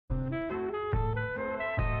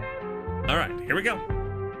All right, here we go.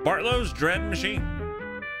 Bartlow's Dread Machine.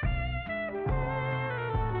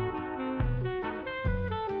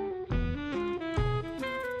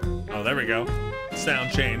 Oh, there we go.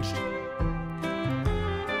 Sound changed.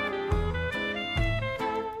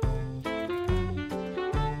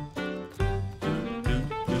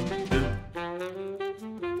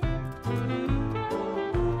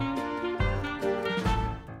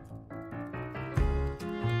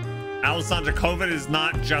 Alessandra, COVID is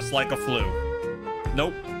not just like a flu.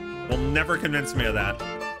 Nope. Will never convince me of that.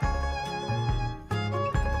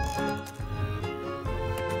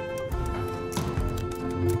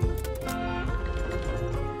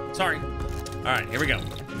 Sorry. All right, here we go.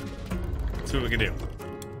 Let's see what we can do.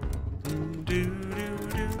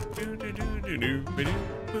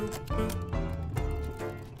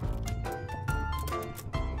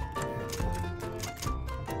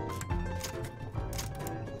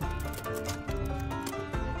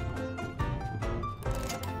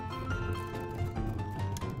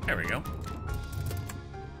 There we go.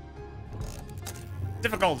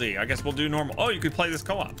 Difficulty. I guess we'll do normal. Oh, you could play this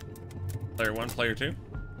co-op. Player 1, player 2.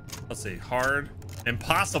 Let's see. Hard.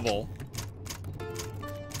 Impossible.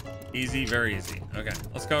 Easy. Very easy. Okay.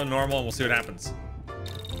 Let's go normal and we'll see what happens.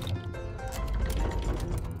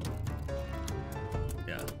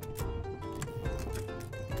 Yeah.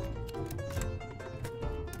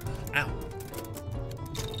 Ow.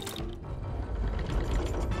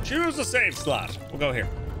 Choose a save slot. We'll go here.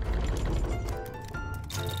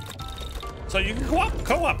 So you can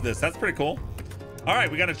co-op this. That's pretty cool. All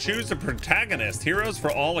right, we got to choose a protagonist. Heroes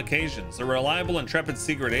for all occasions. A reliable, intrepid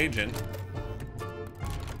secret agent.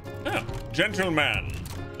 Oh, gentleman,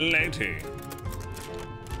 lady.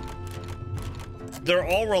 They're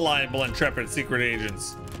all reliable, intrepid secret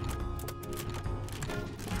agents.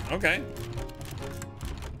 Okay.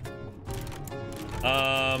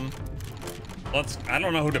 I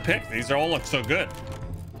don't know who to pick. These all look so good.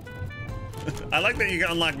 I like that you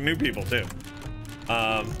can unlock new people too.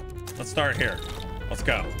 Let's start here. Let's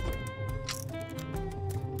go.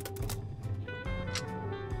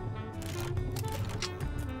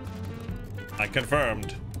 I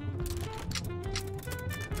confirmed.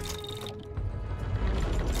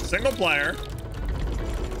 Single player.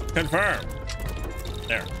 Confirm.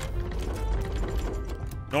 There.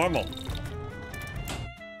 Normal.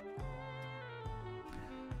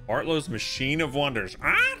 Bartlow's Machine of Wonders.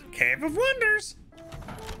 Ah, Cave of Wonders.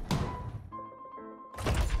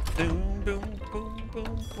 Boom, boom, boom,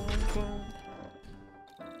 boom, boom, boom.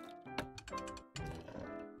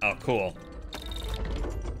 Oh, cool.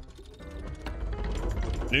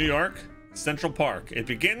 New York, Central Park. It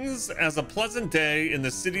begins as a pleasant day in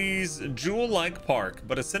the city's jewel-like park,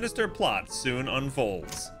 but a sinister plot soon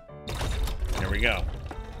unfolds. Here we go.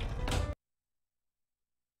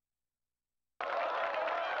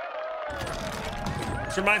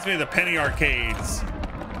 This reminds me of the penny arcades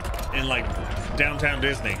in like downtown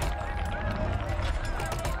Disney.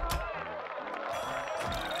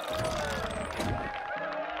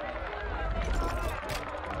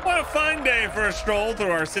 What a fine day for a stroll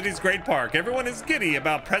through our city's great park. Everyone is giddy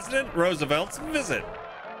about President Roosevelt's visit.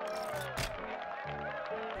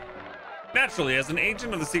 Naturally, as an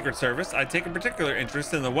agent of the Secret Service, I take a particular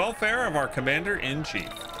interest in the welfare of our Commander-in-Chief.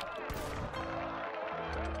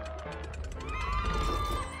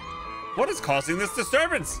 What is causing this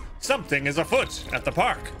disturbance? Something is afoot at the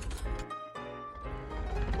park.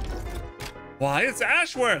 Why, it's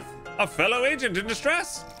Ashworth, a fellow agent in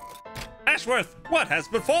distress. Ashworth, what has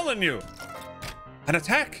befallen you? An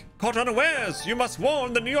attack, caught unawares. You must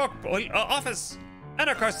warn the New York office.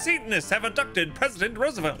 Anarcho-Satanists have abducted President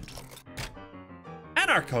Roosevelt.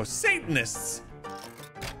 Anarcho-Satanists?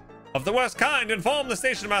 Of the worst kind, inform the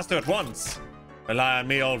station master at once. Rely on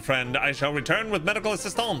me, old friend. I shall return with medical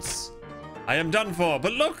assistance. I am done for,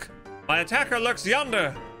 but look! My attacker lurks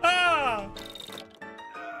yonder! Ah!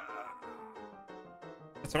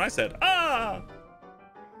 That's what I said. Ah!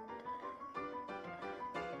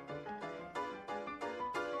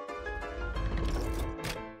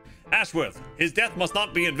 Ashworth, his death must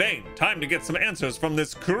not be in vain. Time to get some answers from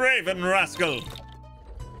this craven rascal.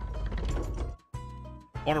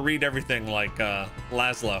 I want to read everything like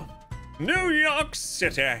Laszlo. New York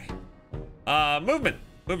City. Movement.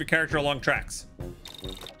 Move your character along tracks.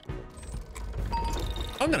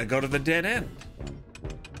 I'm gonna go to the dead end.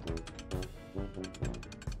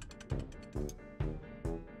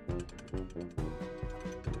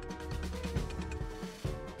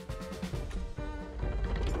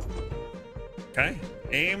 Okay,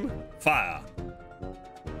 aim, fire.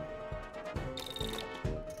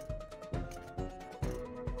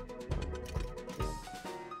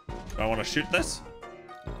 Do I want to shoot this?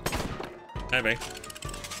 Maybe.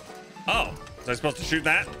 Oh, was I supposed to shoot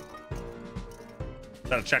that? Is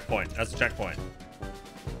that a checkpoint? That's a checkpoint.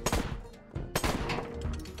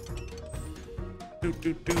 All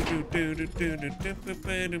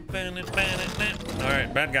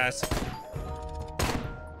right, bad guys.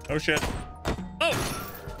 Oh shit. Oh!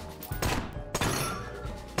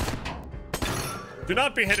 Do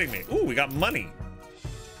not be hitting me. Ooh, we got money.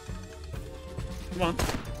 Come on.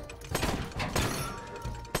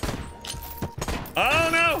 Oh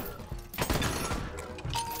no!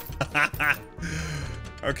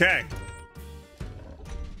 Okay.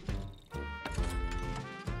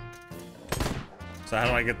 So how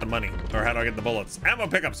do I get the money? Or how do I get the bullets? Ammo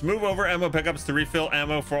pickups. Move over ammo pickups to refill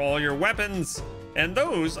ammo for all your weapons and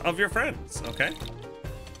those of your friends. Okay.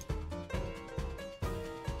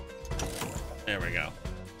 There we go.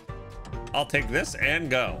 I'll take this and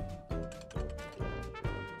go.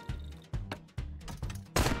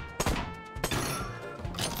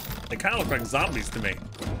 They kind of look like zombies to me.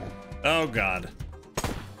 Oh God.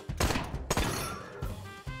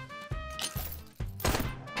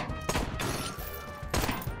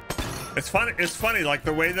 It's funny, like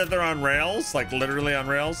the way that they're on rails, like literally on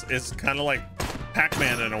rails, is kind of like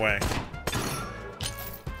Pac-Man in a way.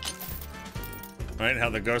 Right, how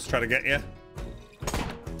the ghosts try to get you.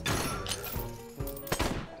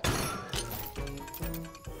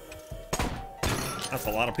 That's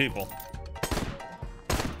a lot of people.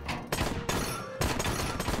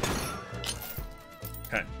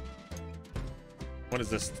 Okay. What is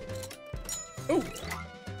this? Ooh.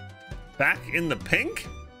 Back in the pink?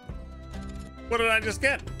 What did I just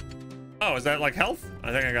get? Oh, is that like health?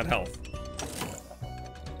 I think I got health.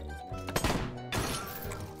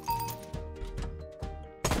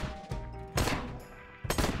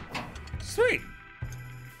 Sweet.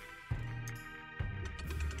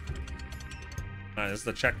 All right, this is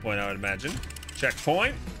the checkpoint, I would imagine.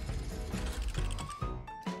 Checkpoint.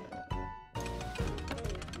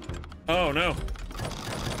 Oh no.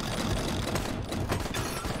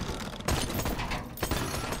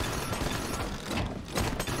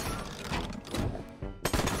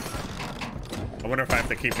 I wonder if I have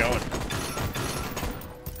to keep going.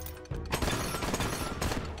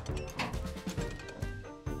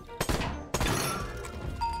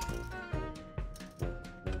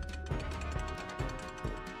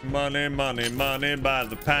 Money, money, money by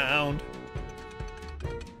the pound.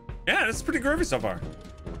 Yeah, this is pretty groovy so far.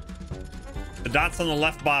 The dots on the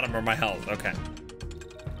left bottom are my health. Okay.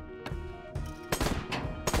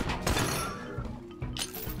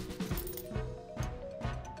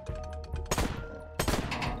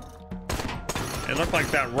 It looked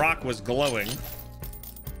like that rock was glowing.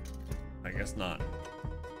 I guess not.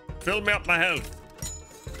 Fill me up my health.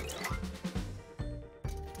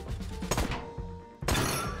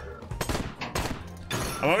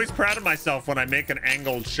 I'm always proud of myself when I make an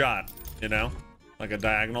angled shot, you know, like a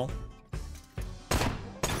diagonal.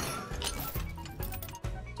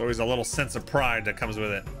 There's always a little sense of pride that comes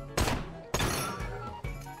with it.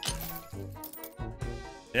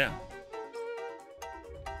 Yeah.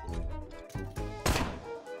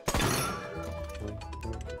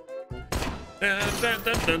 Dun, dun,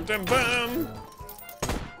 dun, dun, dun, bum.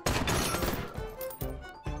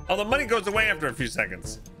 Oh, the money goes away after a few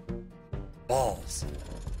seconds. Balls.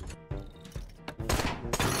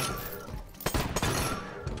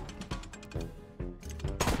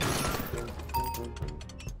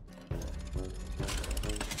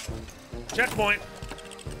 Checkpoint.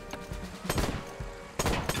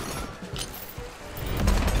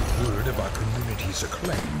 Word of our community's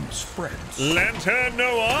acclaim spreads. Lantern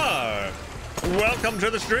Noir. Welcome to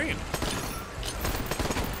the stream.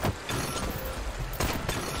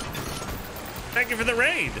 Thank you for the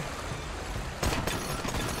raid.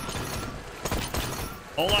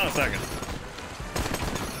 Hold on a second.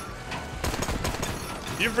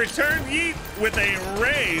 You've returned, Yeet, with a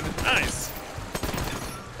raid. Nice.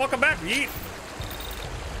 Welcome back, Yeet.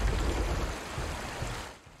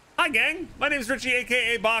 Hi, gang. My name is Richie,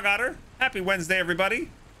 aka Bog Otter. Happy Wednesday, everybody.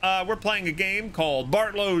 We're playing a game called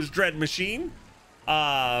Bartlow's Dread Machine.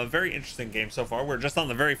 Very interesting game so far. We're just on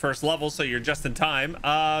the very first level, so you're just in time.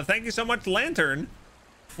 Thank you so much, Lantern,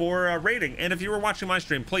 for raiding. And if you were watching my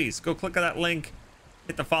stream, please go click on that link.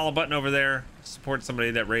 Hit the follow button over there. Support somebody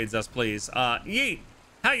that raids us, please. Yeet,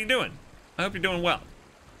 how you doing? I hope you're doing well.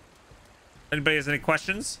 Anybody has any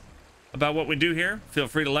questions about what we do here? Feel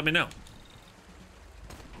free to let me know.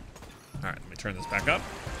 All right, let me turn this back up.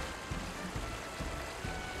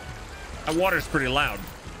 That water's pretty loud.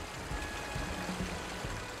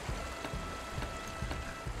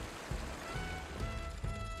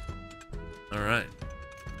 All right.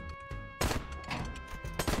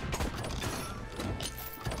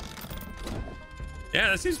 Yeah,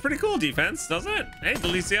 that seems pretty cool defense, doesn't it? Hey,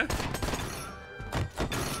 Delicia.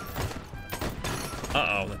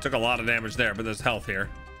 Uh-oh, that took a lot of damage there, but there's health here.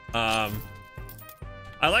 I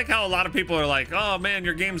like how a lot of people are like, oh man,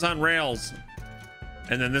 your game's on rails.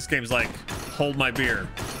 And then this game's like, hold my beer.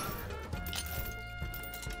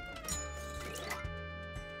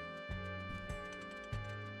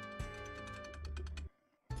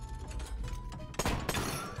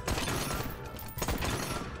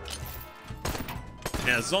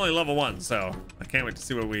 Yeah, it's only level 1, so I can't wait to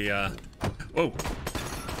see what we, whoa.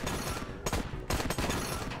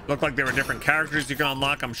 Looked like there were different characters you can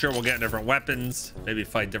unlock. I'm sure we'll get different weapons, maybe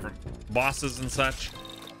fight different bosses and such.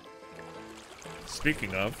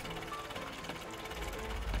 Speaking of.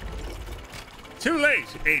 Too late,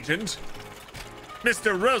 Agent.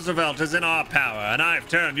 Mr. Roosevelt is in our power, and I've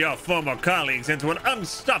turned your former colleagues into an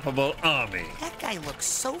unstoppable army. That guy looks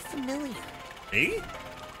so familiar. Me?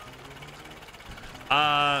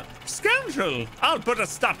 Scoundrel, I'll put a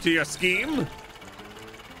stop to your scheme.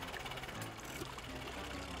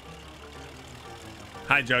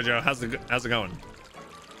 Hi, Jojo. How's it going?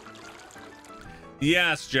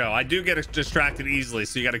 Yes, Joe. I do get distracted easily,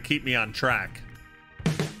 so you got to keep me on track.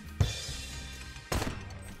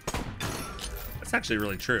 That's actually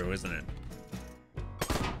really true, isn't it?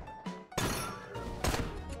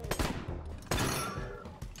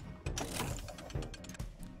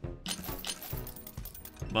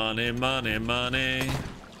 Money, money, money.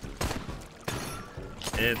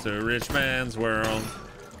 It's a rich man's world.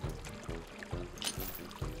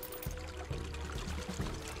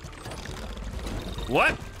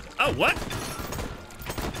 What? Oh, what?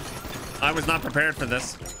 I was not prepared for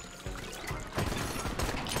this.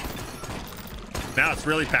 Now it's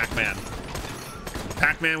really Pac-Man.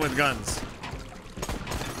 Pac-Man with guns.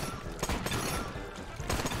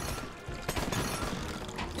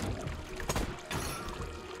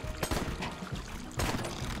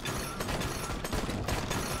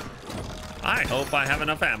 I hope I have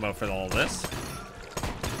enough ammo for all this.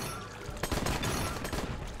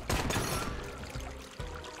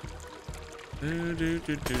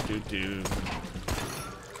 Do.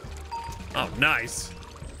 Oh, nice.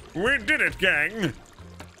 We did it, gang.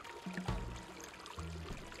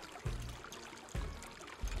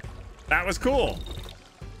 That was cool.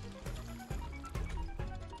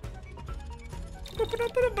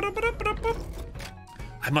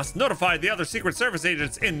 I must notify the other Secret Service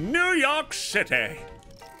agents in New York City.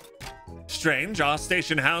 Strange, our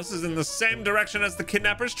station house is in the same direction as the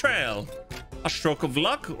kidnapper's trail. A stroke of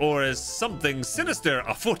luck, or is something sinister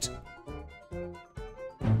afoot?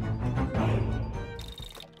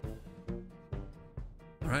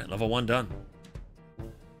 All right, level 1 done.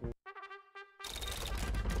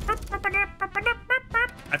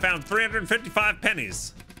 I found 355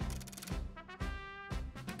 pennies.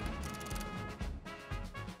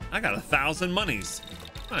 I got 1,000 monies.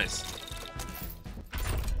 Nice.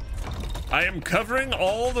 I am covering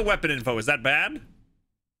all the weapon info. Is that bad?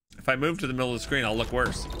 If I move to the middle of the screen, I'll look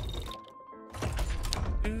worse.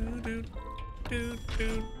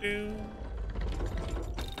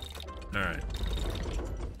 All right.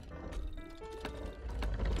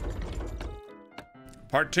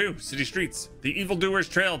 Part 2, City Streets. The evildoer's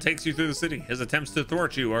trail takes you through the city. His attempts to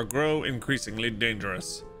thwart you or grow increasingly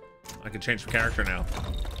dangerous. I can change the character now.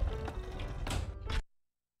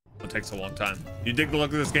 It takes a long time. You dig the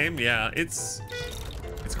look of this game? Yeah, it's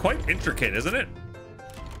quite intricate, isn't it?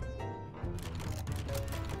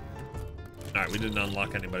 All right, we didn't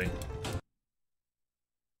unlock anybody.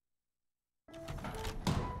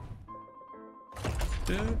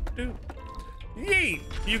 Yay!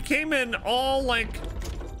 You came in all like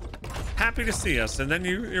happy to see us, and then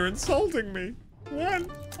you're insulting me. What?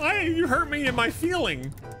 Why? You hurt me in my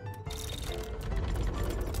feeling.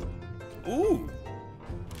 Ooh.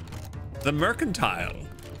 The mercantile.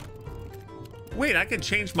 Wait, I can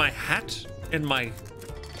change my hat and my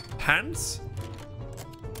pants?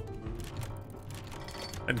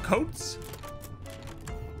 And coats?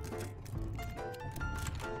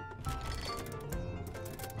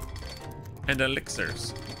 And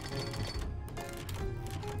elixirs.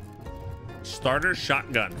 Starter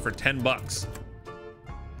shotgun for 10 bucks.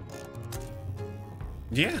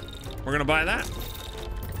 Yeah, we're gonna buy that.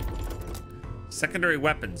 Secondary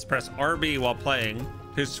weapons. Press RB while playing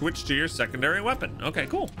to switch to your secondary weapon. Okay,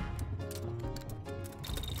 cool.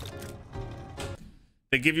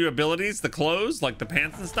 They give you abilities, the clothes, like the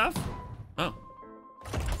pants and stuff? Oh.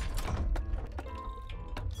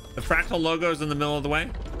 The fractal logo's in the middle of the way.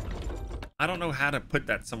 I don't know how to put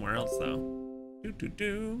that somewhere else, though.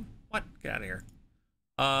 What? Get out of here.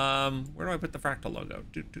 Where do I put the fractal logo?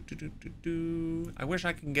 I wish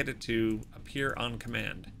I can get it to appear on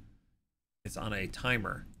command. It's on a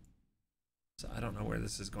timer. So I don't know where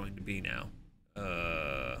this is going to be now.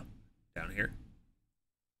 Down here.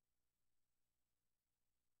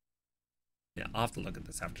 Yeah, I'll have to look at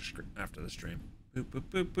this after the stream. Boop, boop,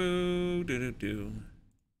 boop, boop, do.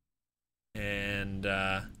 And,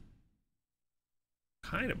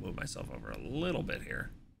 kind of move myself over a little bit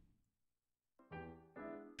here.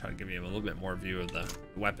 Try to give you a little bit more view of the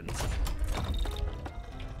weapons.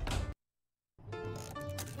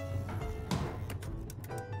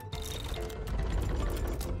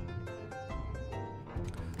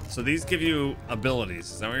 So these give you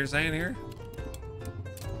abilities. Is that what you're saying here?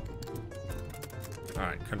 All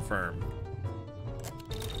right, confirm.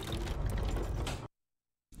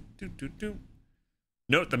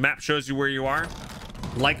 Note the map shows you where you are,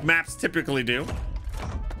 like maps typically do.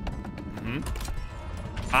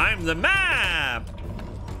 I'm the map.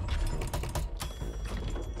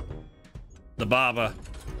 The Baba.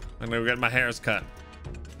 I'm gonna get my hairs cut.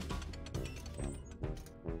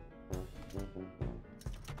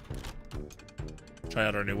 Try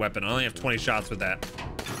out our new weapon. I only have 20 shots with that,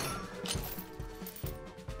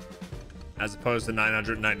 as opposed to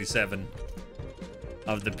 997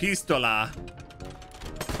 of the pistola.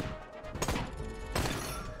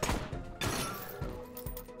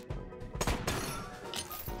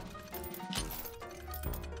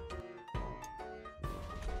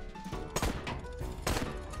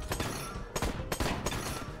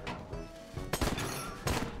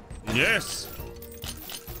 Yes.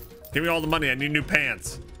 Give me all the money. I need new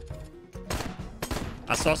pants.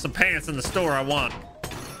 I saw some pants in the store I want.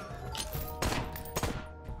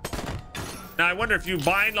 Now, I wonder if you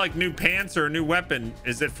buy like new pants or a new weapon,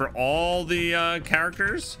 is it for all the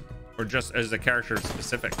characters or just as a character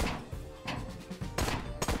specific?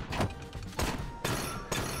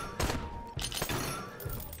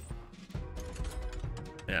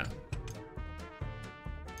 Yeah.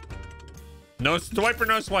 No swiper,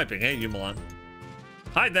 no swiping. Hey, you Milan.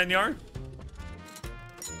 Hi, Denyar.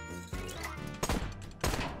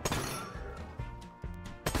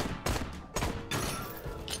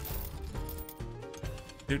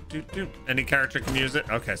 Any character can use it?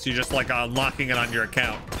 Okay, so you're just like unlocking it on your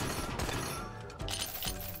account.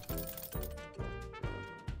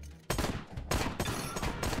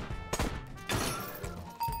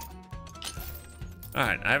 All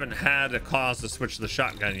right, I haven't had a cause to switch to the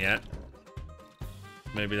shotgun yet.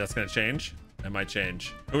 Maybe that's gonna change. That might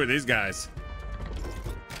change. Who are these guys?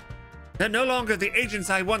 They're no longer the agents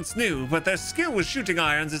I once knew, but their skill with shooting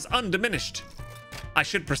irons is undiminished. I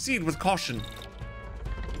should proceed with caution.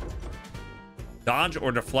 Dodge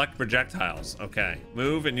or deflect projectiles. Okay.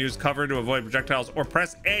 Move and use cover to avoid projectiles, or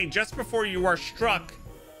press A just before you are struck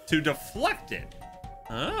to deflect it.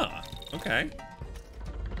 Ah, okay.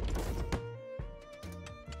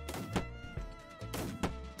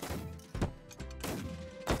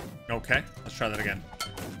 Okay, let's try that again.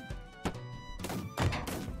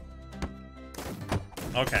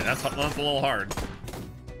 Okay, that's a little hard.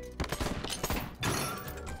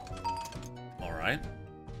 All right.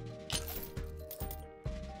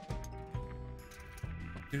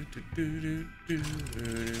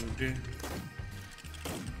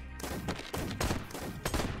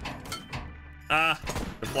 Ah,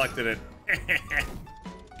 deflected it.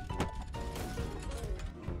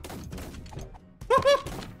 Woohoo!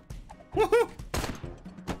 Woohoo!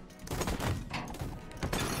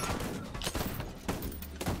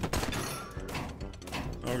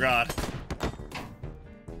 Oh God.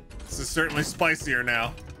 This is certainly spicier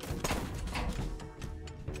now.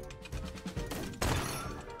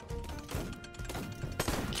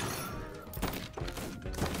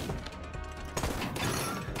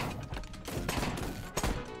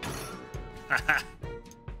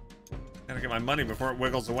 Gotta get my money before it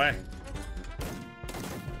wiggles away.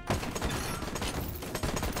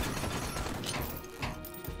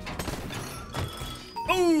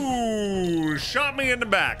 Ooh, shot me in the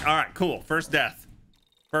back. All right, cool. First death.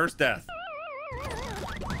 First death.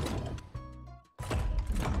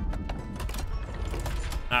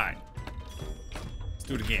 All right. Let's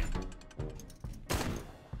do it again.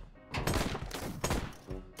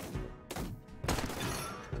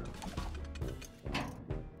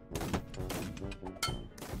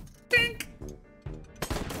 Dink.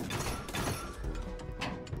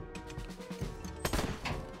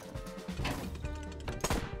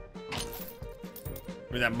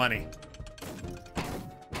 Give me that money.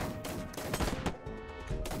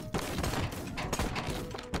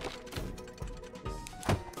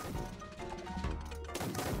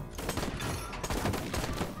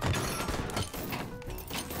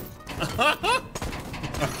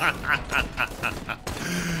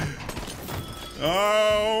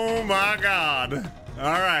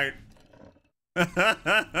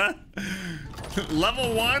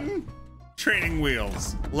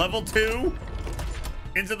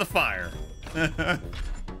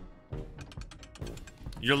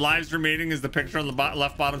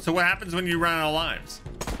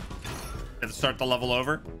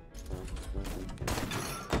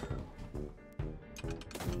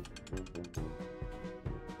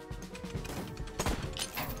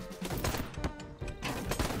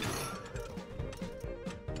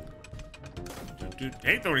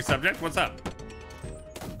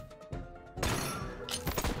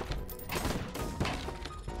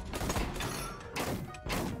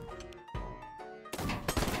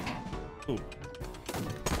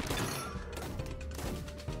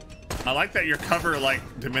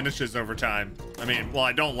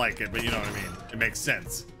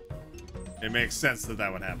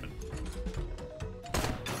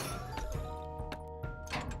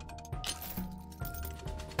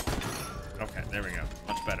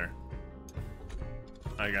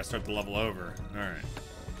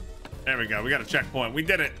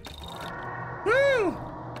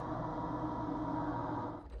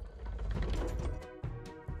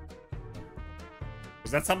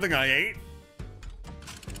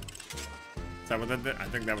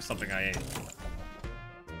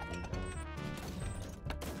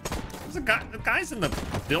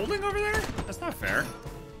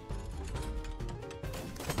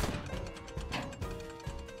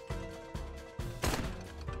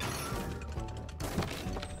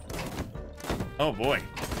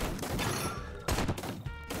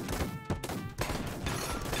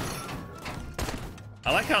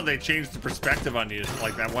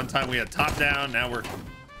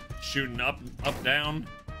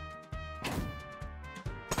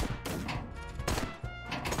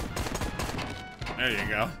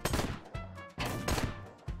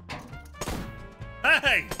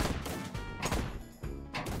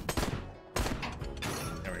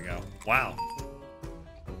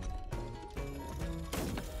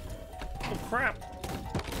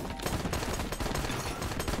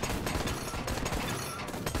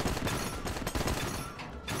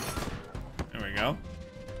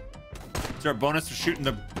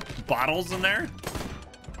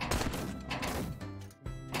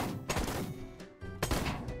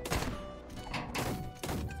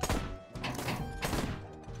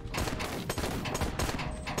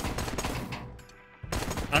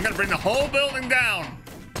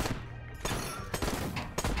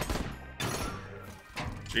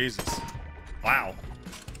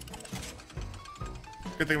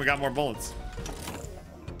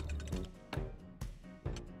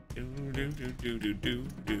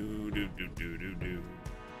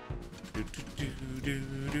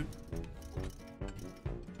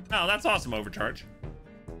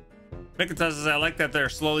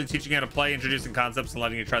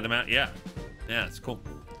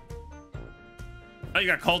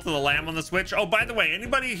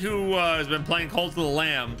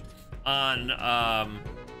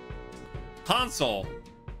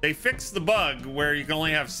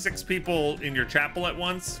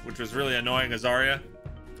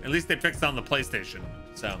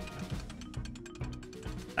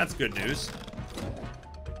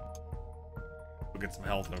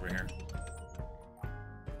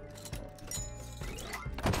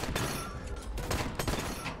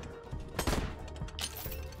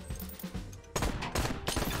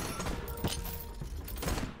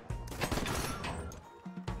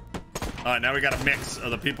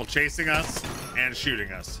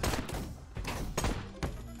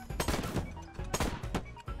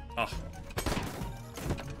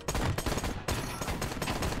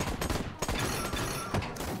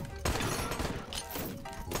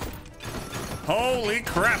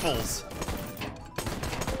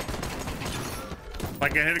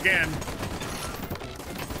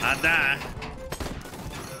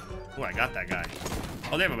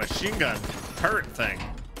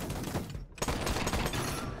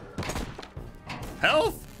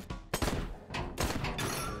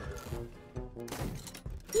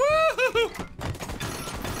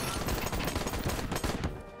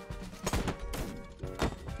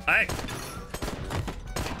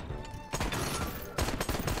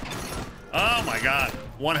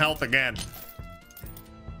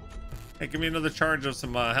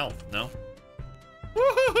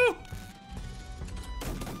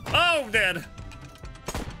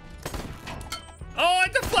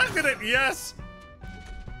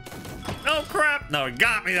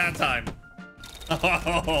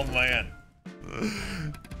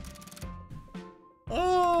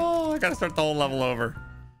 Oh, I gotta start the whole level over.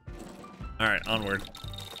 All right, onward.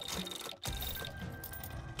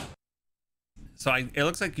 So it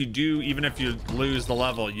looks like you do, even if you lose the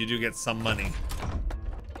level, you do get some money.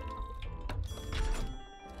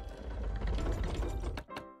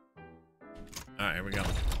 All right, here we go.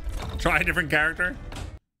 Try a different character.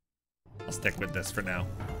 I'll stick with this for now.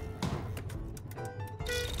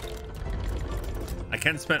 I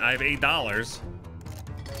can spend, I have $8.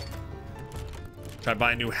 Should I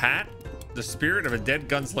buy a new hat? The spirit of a dead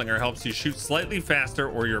gunslinger helps you shoot slightly faster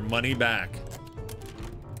or your money back.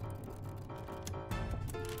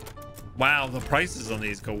 Wow, the prices on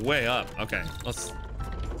these go way up. Okay, we'll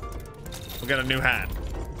get a new hat.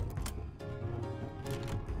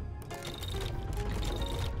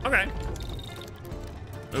 Okay.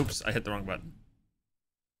 Oops, I hit the wrong button.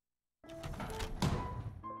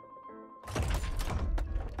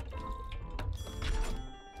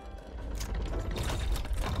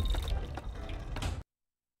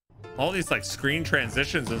 All these like screen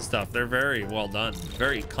transitions and stuff, they're very well done.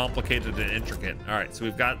 Very complicated and intricate. All right, so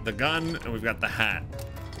we've got the gun and we've got the hat.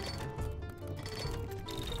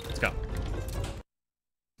 Let's go.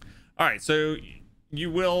 All right, so you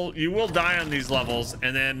will die on these levels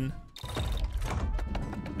and then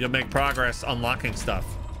you'll make progress unlocking stuff.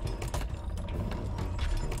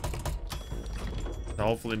 To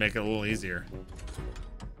hopefully make it a little easier.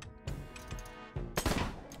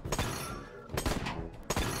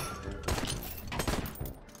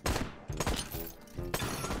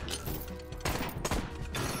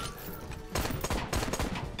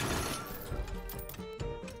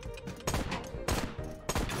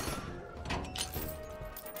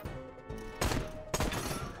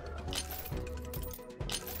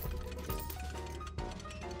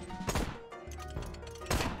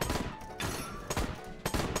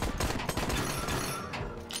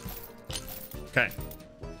 Okay.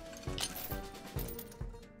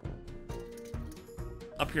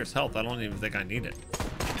 Up here's health. I don't even think I need it.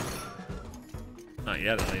 Not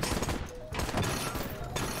yet, at least.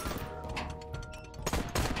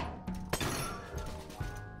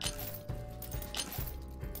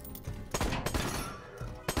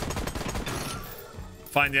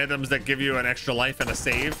 Find the items that give you an extra life and a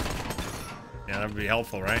save. Yeah, that would be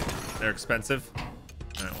helpful, right? They're expensive. All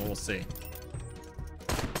right, well, we'll see.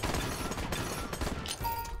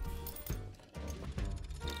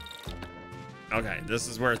 Okay, this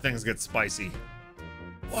is where things get spicy.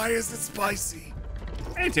 Why is it spicy?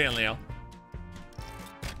 Hey, Tanleo.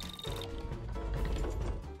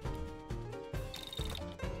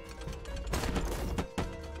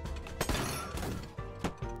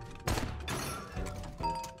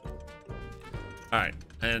 All right,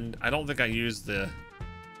 and I don't think I used the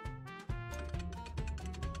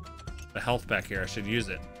health back here. I should use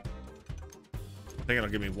it. I think it'll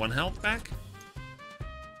give me 1 health back.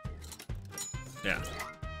 Yeah.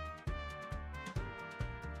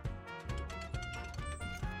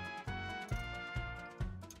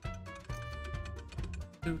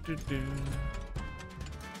 Do, do, do.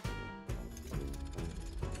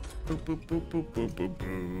 Boop, boop, boop, boop, boop, boop,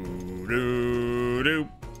 boop, doo, doo.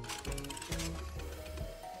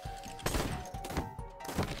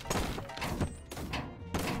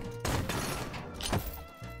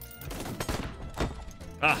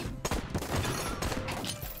 Ah.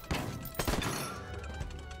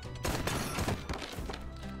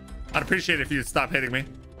 I'd appreciate it if you'd stop hitting me.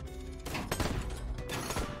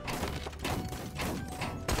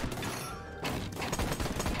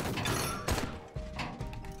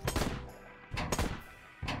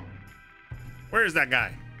 Where is that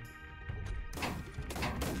guy?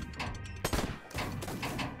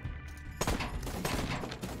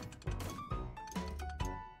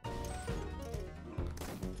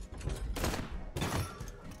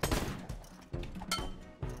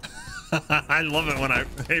 I love it when I'm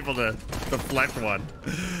able to deflect one.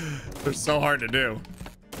 They're so hard to do.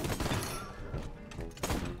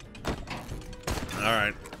 All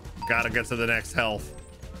right, gotta get to the next health.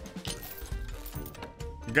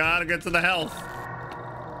 Gotta get to the health.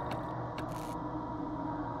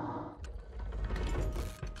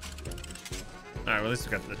 All right, well, at least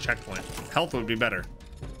we got the checkpoint. Health would be better.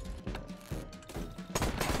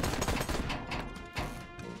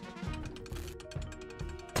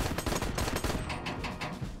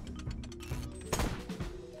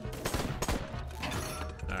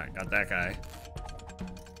 That guy.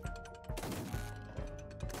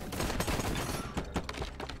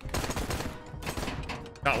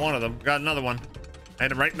 Got one of them. Got another one. I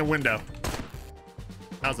hit him right in the window.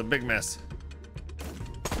 That was a big miss.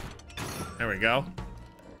 There we go.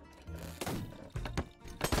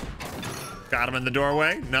 Got him in the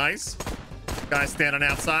doorway. Nice. Guy standing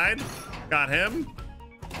outside. Got him.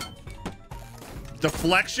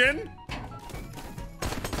 Deflection.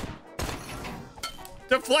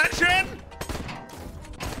 Deflection.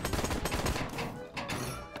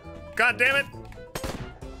 God damn it.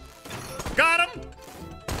 Got him.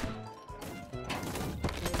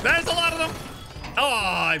 There's a lot of them. Oh,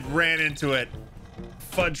 I ran into it.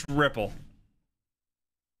 Fudge Ripple.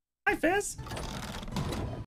 Hi, Fizz.